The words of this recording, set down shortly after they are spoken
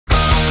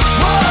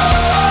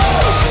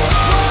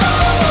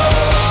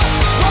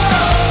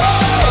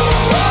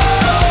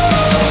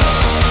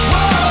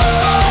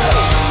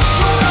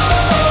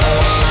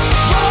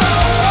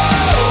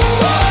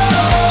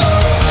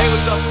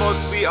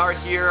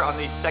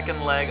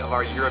second leg of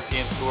our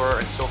European tour,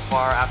 and so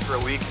far, after a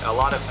week, a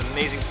lot of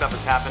amazing stuff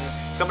has happened.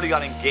 Somebody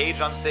got engaged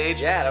on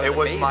stage. Yeah, that was It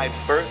was amazing.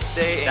 my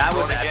birthday in That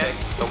was Groningen.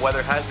 epic. The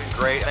weather has been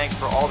great. Thanks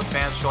for all the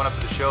fans showing up to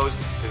the shows,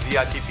 the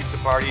VIP pizza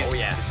parties, Oh,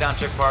 yeah. the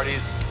soundcheck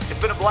parties. It's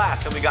been a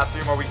blast, and we got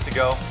 3 more weeks to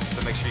go,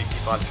 so make sure you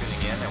keep on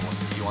tuning in, and we'll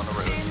see you on the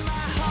road.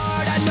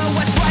 I know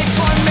what's right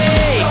for me,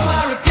 so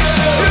I refuse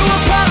to